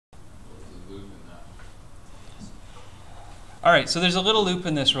All right, so there's a little loop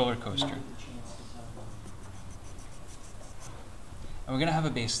in this roller coaster. And we're going to have a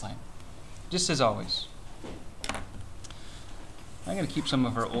baseline, just as always. I'm going to keep some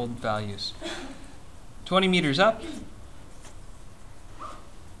of our old values. 20 meters up.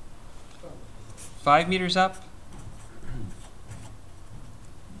 5 meters up.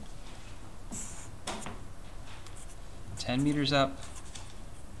 10 meters up.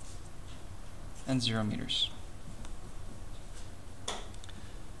 And 0 meters.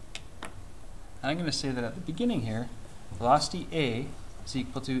 I'm going to say that at the beginning here, velocity A is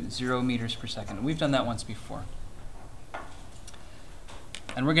equal to 0 meters per second. And we've done that once before.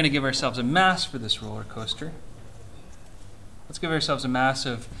 And we're going to give ourselves a mass for this roller coaster. Let's give ourselves a mass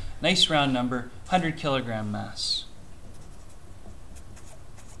of, nice round number, 100 kilogram mass.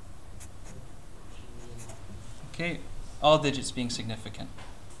 Okay, all digits being significant.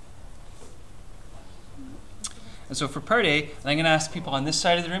 And so for part A, I'm going to ask people on this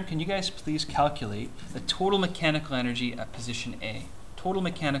side of the room, can you guys please calculate the total mechanical energy at position A? Total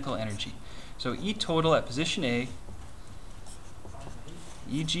mechanical energy. So E total at position A,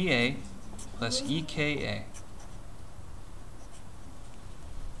 EGA plus EKA.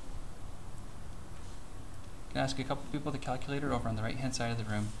 I'm going to ask a couple people to calculator over on the right-hand side of the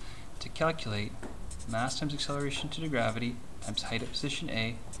room to calculate mass times acceleration due to gravity times height at position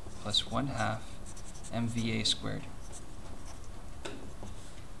A plus 1/2 mVA squared.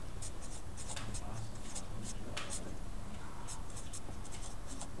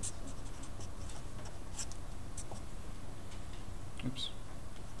 Oops.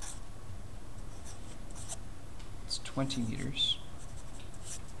 It's 20 meters.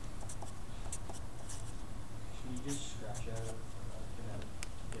 Should you just scratch out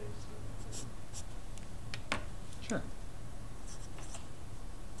Sure.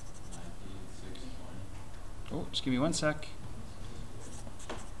 Oh, just give me 1 sec.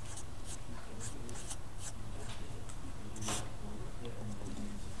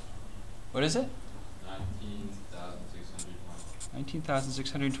 What is it? 19,620.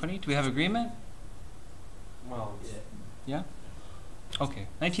 19,620. Do we have agreement? Well, Yeah? Okay,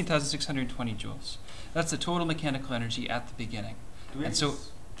 19,620 joules. That's the total mechanical energy at the beginning. Do we And have so, to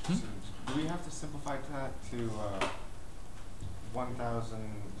do we have to simplify that to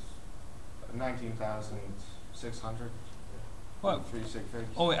 19,600? What? 3 sig figs?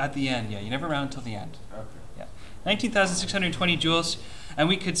 Oh, at the end, yeah. You never round till the end. Okay. Yeah. 19,620 joules, and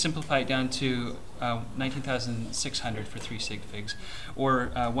we could simplify it down to 19,600 for 3 sig figs,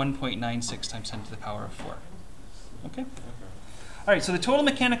 or 1.96 times 10 to the power of 4. Okay? All right, so the total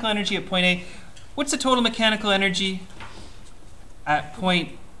mechanical energy at point A. What's the total mechanical energy at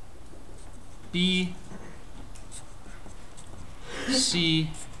point B,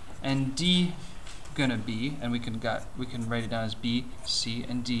 C, and D gonna be? And we can write it down as B, C,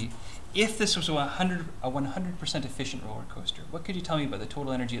 and D. If this was a 100% efficient roller coaster, what could you tell me about the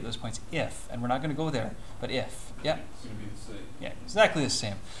total energy at those points? If, and we're not going to go there, but if. Yeah. It's going to be the same. Yeah, exactly the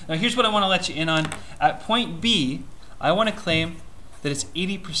same. Now here's what I want to let you in on. At point B, I want to claim that it's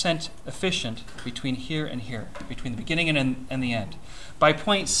 80% efficient between here and here, between the beginning and the end. By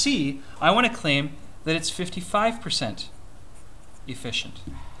point C, I want to claim that it's 55% efficient.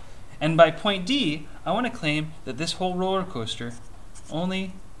 And by point D, I want to claim that this whole roller coaster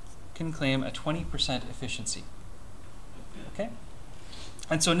only can claim a 20% efficiency. Okay?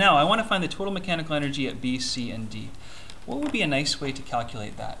 And so now I want to find the total mechanical energy at B, C, and D. What would be a nice way to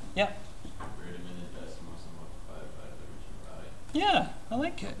calculate that? Yeah? Yeah, I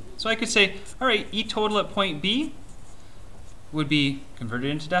like it. So I could say, all right, E total at point B would be converted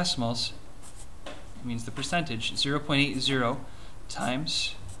into decimals. It means the percentage, 0.80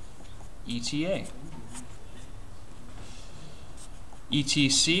 times ETA.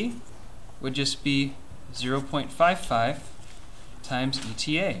 ETC would just be 0.55 times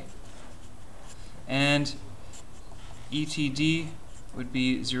ETA. And ETD would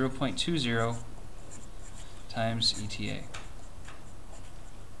be 0.20 times ETA.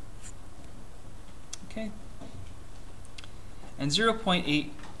 Okay. And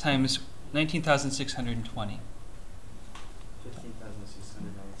 0.8 times 19,620.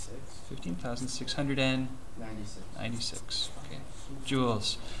 15,696. 15,696. Okay.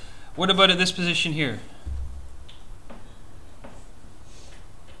 Joules. What about at this position here?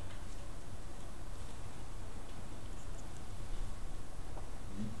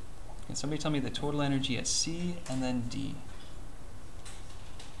 Can somebody tell me the total energy at C and then D?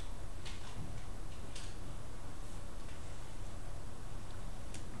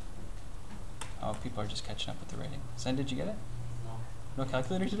 Oh, people are just catching up with the writing. Sen, did you get it? No. No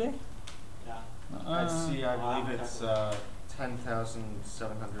calculator today? Yeah. At C, I believe it's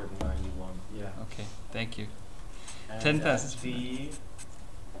 10,791. Yeah. Okay, thank you. And 10,000. at D,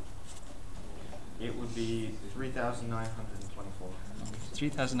 It would be 3,924.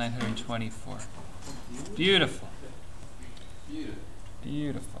 3,924. Beautiful.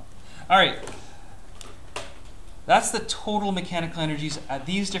 Beautiful. All right. That's the total mechanical energies at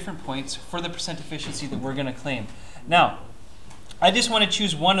these different points for the percent efficiency that we're going to claim. Now, I just want to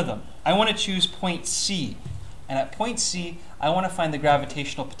choose one of them. I want to choose point C. And at point C, I want to find the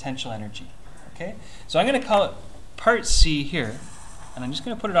gravitational potential energy. Okay? So I'm going to call it part C here. And I'm just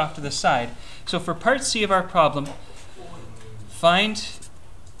going to put it off to the side. So for part C of our problem, find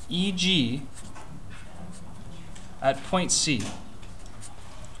EG at point C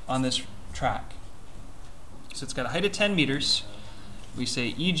on this track. So it's got a height of 10 meters. We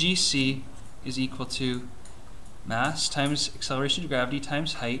say EGC is equal to mass times acceleration of gravity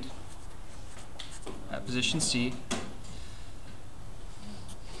times height at position C.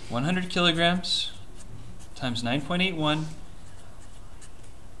 100 kilograms times 9.81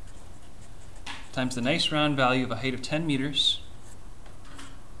 times the nice round value of a height of 10 meters.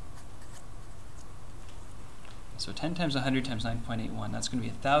 So 10 times 100 times 9.81. That's going to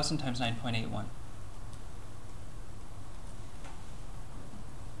be 1,000 times 9.81.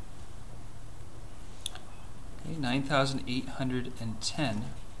 Okay, 9,810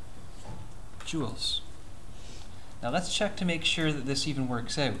 joules. Now let's check to make sure that this even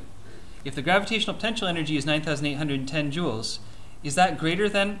works out. If the gravitational potential energy is 9,810 joules, is that greater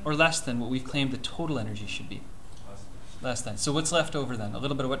than or less than what we've claimed the total energy should be? Less than. So what's left over then? A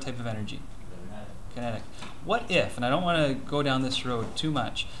little bit of what type of energy? Kinetic. What if, and I don't want to go down this road too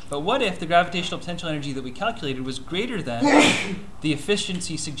much, but what if the gravitational potential energy that we calculated was greater than the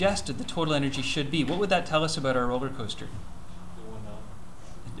efficiency suggested the total energy should be? What would that tell us about our roller coaster?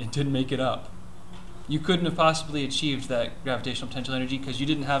 It didn't make it up. You couldn't have possibly achieved that gravitational potential energy because you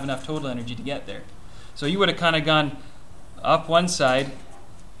didn't have enough total energy to get there. So you would have kind of gone up one side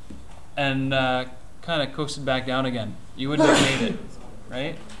and kind of coasted back down again. You wouldn't have made it,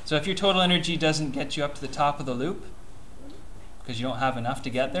 right? So if your total energy doesn't get you up to the top of the loop because you don't have enough to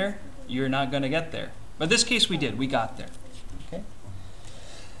get there, you're not going to get there. But in this case we did. We got there. Okay?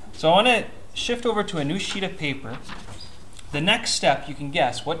 So I want to shift over to a new sheet of paper. The next step, you can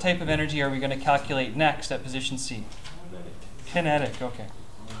guess, what type of energy are we going to calculate next at position C? Kinetic, okay.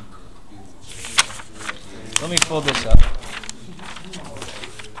 Let me fold this up.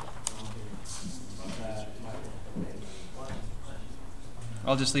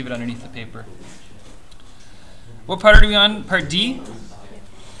 I'll just leave it underneath the paper. What part are we on? Part D?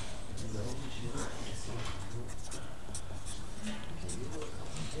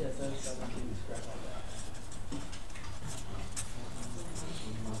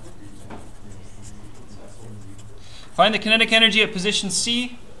 Find the kinetic energy at position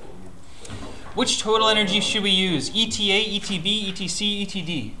C. Which total energy should we use? ETA, ETB, ETC,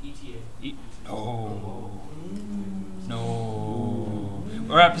 ETD? ETA. No.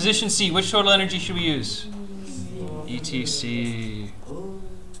 Or at position C, which total energy should we use? ETC.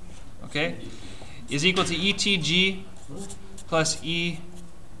 Okay? Is equal to ETG plus ECG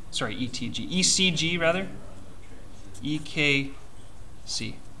rather?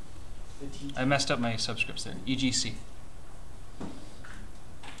 EKC. I messed up my subscripts there. EGC.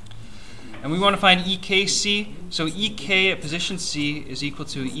 And we want to find EKC. So EK at position C is equal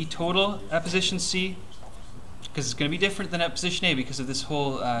to E total at position C, because it's going to be different than at position A because of this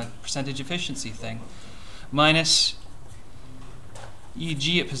whole percentage efficiency thing, minus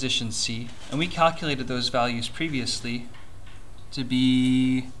EG at position C. And we calculated those values previously to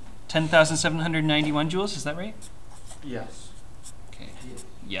be 10,791 joules. Is that right? Yes. Okay.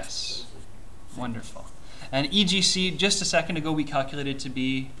 Yes. Wonderful. And EGC, just a second ago, we calculated to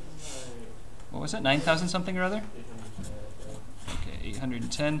be, what was it, 9,000 something or other? Okay,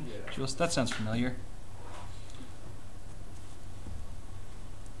 810 joules. That sounds familiar.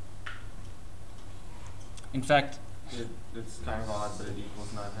 In fact, It's kind of odd, but it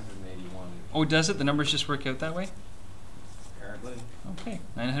equals 981. oh, does it? The numbers just work out that way? Apparently. Okay,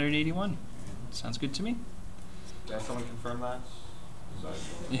 981. Sounds good to me. Did someone confirm that?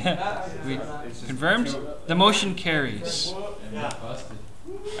 Yeah. We It's just confirmed? two- The motion carries. All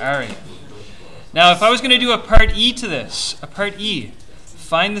right. Now, if I was going to do a part E to this, a part E,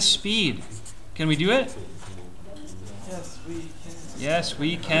 find the speed. Can we do it? yes, we can. Yes,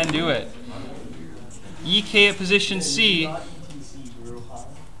 we can do it. EK at position C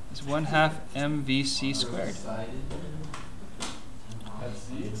is 1/2 mvc squared.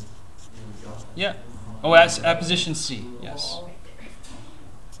 Yeah. Oh, at position C, yes.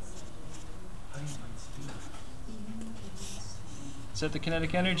 set the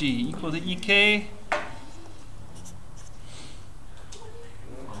kinetic energy equal to EK.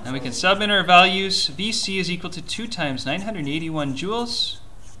 And we can sub in our values. VC is equal to 2 times 981 joules.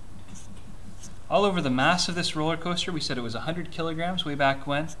 All over the mass of this roller coaster, we said it was 100 kilograms way back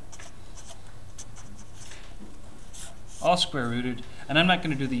when. All square rooted. And I'm not going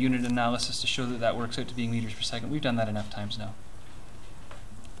to do the unit analysis to show that that works out to being meters per second. We've done that enough times now.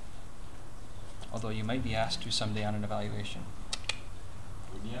 Although you might be asked to someday on an evaluation.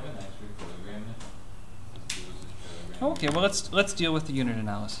 Wouldn't you have an extra kilogram then? Okay, well let's deal with the unit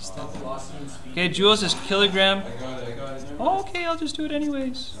analysis then. Okay, joules is kilogram. I got it. Oh, okay, I'll just do it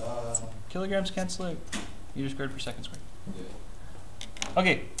anyways. Kilograms cancel out. Meters squared per second squared. Yeah.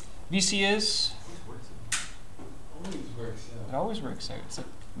 Okay, VC is. Always works out. It always works out. It's like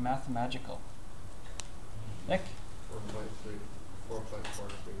mathemagical. Nick? 4.43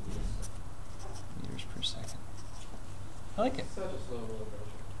 Meters per second. I like it. Such a slow roller coaster.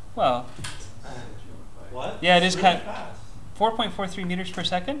 Well, What? yeah, it is Really kind of fast. 4.43 meters per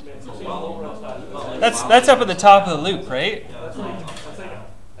second. It's well over outside. That's up at the top of the loop, right? Yeah, that's like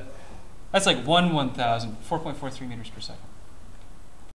That's like 1/1000, 4.43 meters per second.